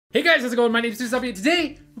Hey guys, how's it going? My name is NinjaZombie.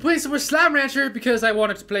 Today, we're playing some more Slime Rancher because I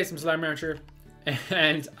wanted to play some Slime Rancher.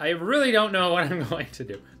 And I really don't know what I'm going to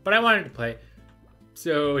do. But I wanted to play.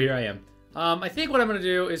 So here I am. I think what I'm going to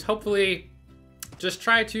do is hopefully just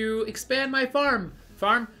try to expand my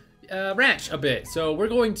ranch a bit. So we're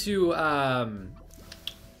going to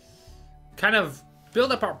kind of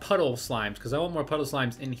build up our puddle slimes because I want more puddle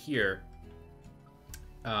slimes in here.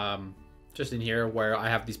 Just in here where I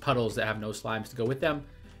have these puddles that have no slimes to go with them.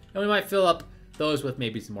 And we might fill up those with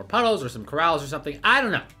maybe some more puddles or some corrals or something. I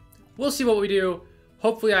don't know. We'll see what we do.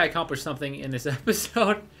 Hopefully I accomplish something in this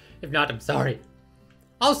episode. If not, I'm sorry.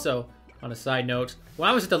 Also, on a side note, when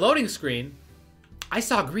I was at the loading screen, I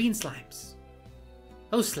saw green slimes.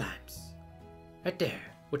 Those slimes. Right there.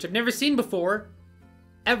 Which I've never seen before.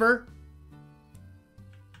 Ever.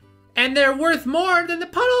 And they're worth more than the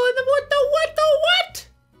puddle and the what?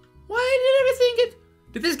 Why did I ever think it?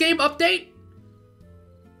 Did this game update?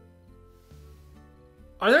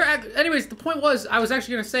 Are there, anyways, the point was, I was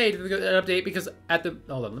actually going to say the update because at the,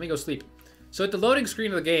 hold on, let me go sleep. So at the loading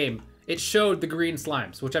screen of the game, it showed the green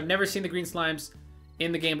slimes, which I've never seen the green slimes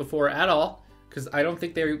in the game before at all, because I don't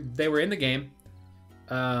think they were in the game.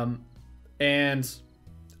 And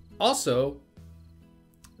also,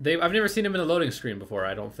 I've never seen them in the loading screen before,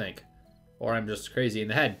 I don't think. Or I'm just crazy in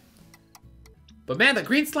the head. But man, the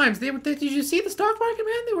green slimes, did you see the stock market,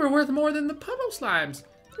 man? They were worth more than the puddle slimes.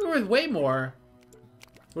 They were worth way more.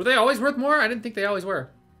 Were they always worth more? I didn't think they always were.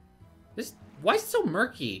 Why is it so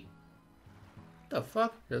murky? What the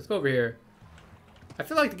fuck? Let's go over here. I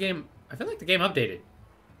feel like the game updated.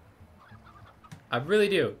 I really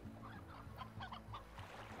do.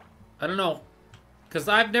 I don't know. Cause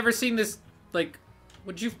I've never seen this, like,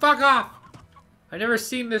 would you fuck off? I've never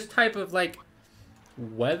seen this type of, like,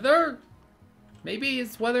 weather? Maybe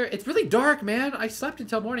it's weather. It's really dark, man. I slept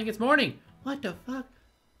until morning. It's morning. What the fuck?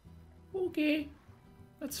 Okay.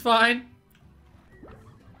 That's fine.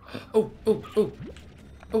 Oh.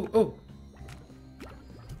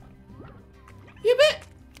 You bit.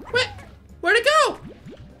 Where'd it go?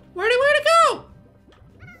 Where'd it go?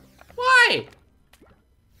 Why?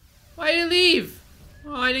 Why did it leave?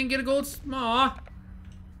 Oh, I didn't get a gold. Aw.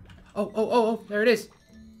 Oh, there it is.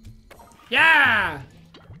 Yeah.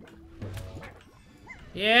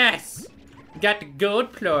 Yes. Got the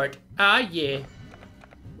gold plort. Ah, yeah.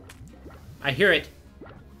 I hear it.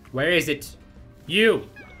 Where is it? You!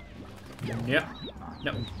 No!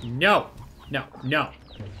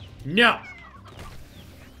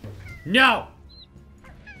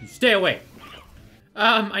 You stay away!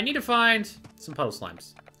 I need to find some puddle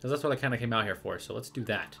slimes. Because that's what I kind of came out here for, so let's do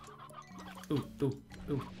that. Ooh.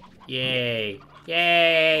 Yay!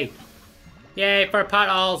 Yay for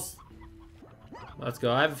puddles! Let's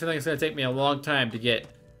go. I have a feeling it's going to take me a long time to get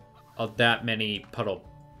that many puddle,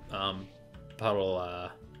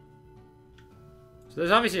 So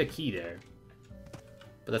there's obviously a key there.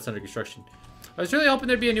 But that's under construction. I was really hoping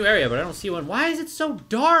there'd be a new area, but I don't see one. Why is it so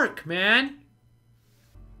dark, man?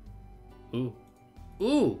 Ooh.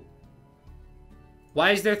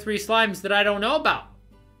 Why is there 3 slimes that I don't know about?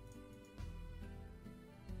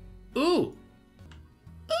 Ooh.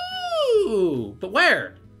 But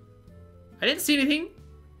where? I didn't see anything.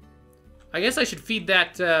 I guess I should feed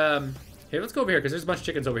that, Here, let's go over here, because there's a bunch of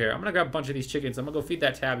chickens over here. I'm gonna grab a bunch of these chickens. I'm gonna go feed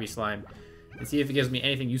that tabby slime and see if it gives me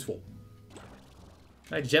anything useful.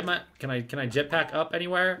 Can I jetpack up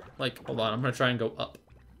anywhere? Like, hold on, I'm gonna try and go up.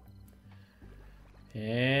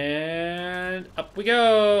 And up we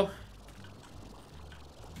go.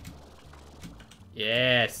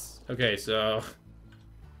 Yes. Okay, so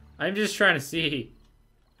I'm just trying to see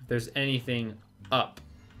if there's anything up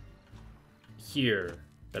here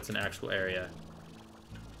that's an actual area.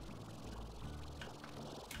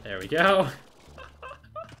 There we go.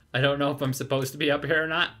 I don't know if I'm supposed to be up here or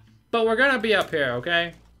not, but we're gonna be up here,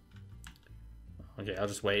 okay? Okay, I'll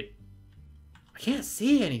just wait. I can't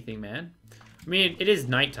see anything, man. I mean, it is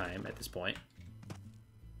nighttime at this point,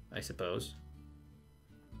 I suppose.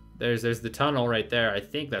 There's the tunnel right there. I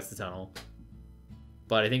think that's the tunnel.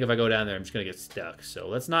 But I think if I go down there, I'm just gonna get stuck. So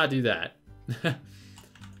let's not do that.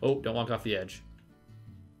 Oh, don't walk off the edge.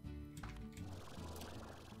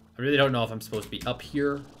 I really don't know if I'm supposed to be up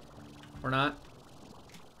here or not.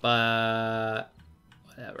 But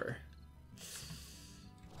whatever.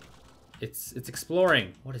 It's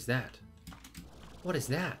exploring. What is that? What is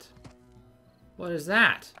that? What is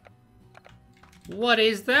that? What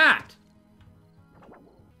is that?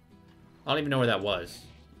 I don't even know where that was.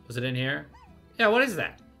 Was it in here? Yeah, what is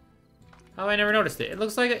that? How have I never noticed it? It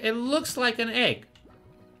looks like an egg.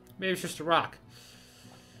 Maybe it's just a rock.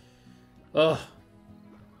 Oh.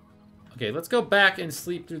 Okay, let's go back and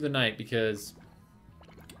sleep through the night because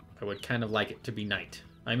I would kind of like it to be night.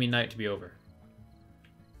 I mean night to be over.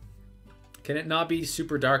 Can it not be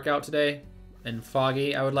super dark out today and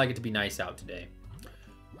foggy? I would like it to be nice out today.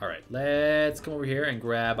 All right, let's come over here and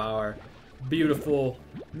grab our beautiful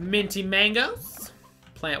minty mangoes.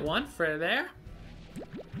 Plant one for there.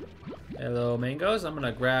 Hello, mangoes. I'm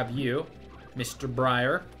gonna grab you, Mr.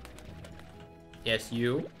 Briar. Yes,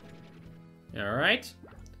 you. All right.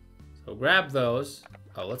 So grab those.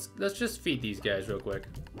 Oh, let's just feed these guys real quick.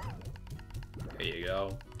 There you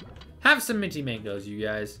go. Have some minty mangoes, you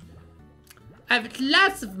guys. I've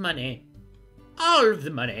lots of money. All of the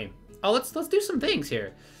money. Oh, let's do some things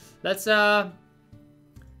here. Let's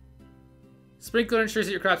sprinkler ensures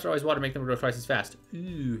that your crops are always watered, make them grow twice as fast.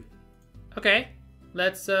 Ooh. Okay.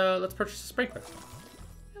 Let's purchase a sprinkler.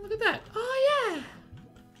 Hey, look at that. Oh yeah.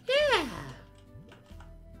 Yeah.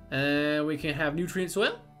 And we can have nutrient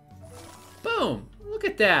soil. Boom. Look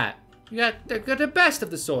at that. You got the best of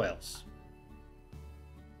the soils.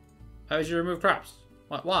 How would you remove crops?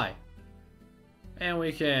 What? Why? And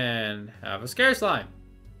we can have a scare slime.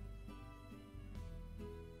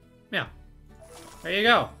 Yeah. There you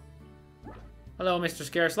go. Hello, Mr.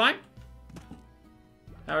 Scare Slime.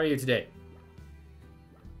 How are you today?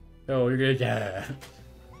 Oh, you're good. Yeah.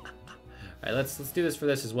 Alright, let's do this for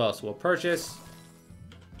this as well. So we'll purchase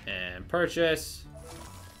and purchase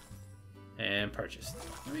and purchase.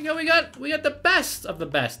 There we go. We got the best of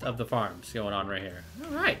the farms going on right here.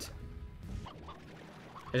 Alright.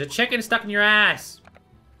 There's a chicken stuck in your ass.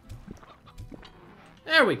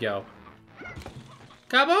 There we go.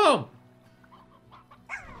 Kaboom!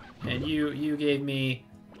 And you gave me...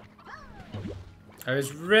 I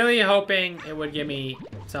was really hoping it would give me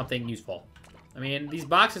something useful. I mean, these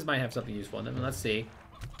boxes might have something useful in them. Let's see.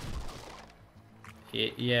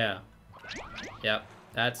 Yeah. Yep.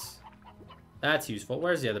 That's useful.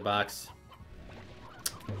 Where's the other box?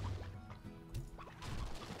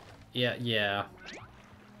 Yeah.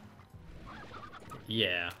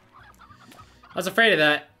 I was afraid of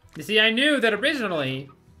that. You see, I knew that originally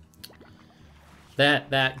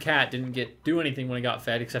that cat didn't do anything when it got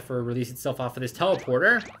fed except for release itself off of this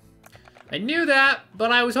teleporter. I knew that,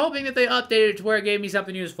 but I was hoping that they updated it to where it gave me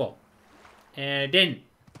something useful. And it didn't.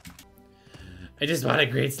 I just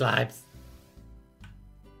wanted green slimes.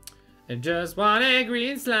 I just wanted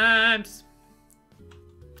green slimes.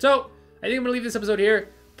 So, I think I'm gonna leave this episode here.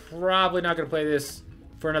 Probably not gonna play this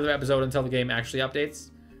for another episode until the game actually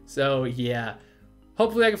updates. So, yeah.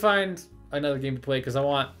 Hopefully I can find another game to play because I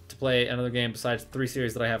want to play another game besides the 3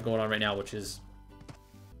 series that I have going on right now, which is...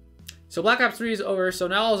 So Black Ops 3 is over, so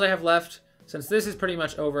now all I have left, since this is pretty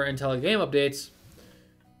much over until the game updates,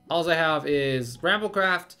 all I have is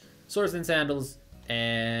Bramblecraft, Swords and Sandals,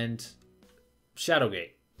 and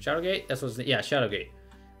Shadowgate. Shadowgate? That's what's... Yeah, Shadowgate.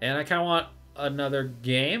 And I kind of want another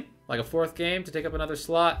game, like a 4th game to take up another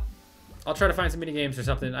slot. I'll try to find some mini games or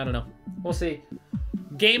something. I don't know. We'll see.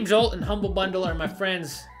 Game Jolt and Humble Bundle are my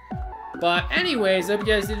friends. But anyways, I hope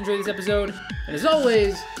you guys did enjoy this episode. And as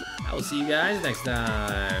always, I will see you guys next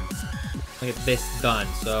time. I'll get this done.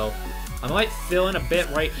 So I might fill in a bit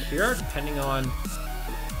right here, depending on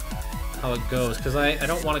how it goes. Because I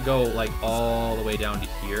don't want to go like all the way down to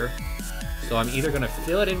here. So I'm either going to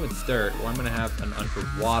fill it in with dirt, or I'm going to have an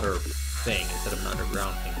underwater thing instead of an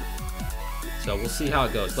underground thing. So we'll see how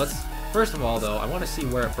it goes. First of all, though, I want to see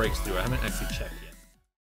where it breaks through. I haven't actually checked.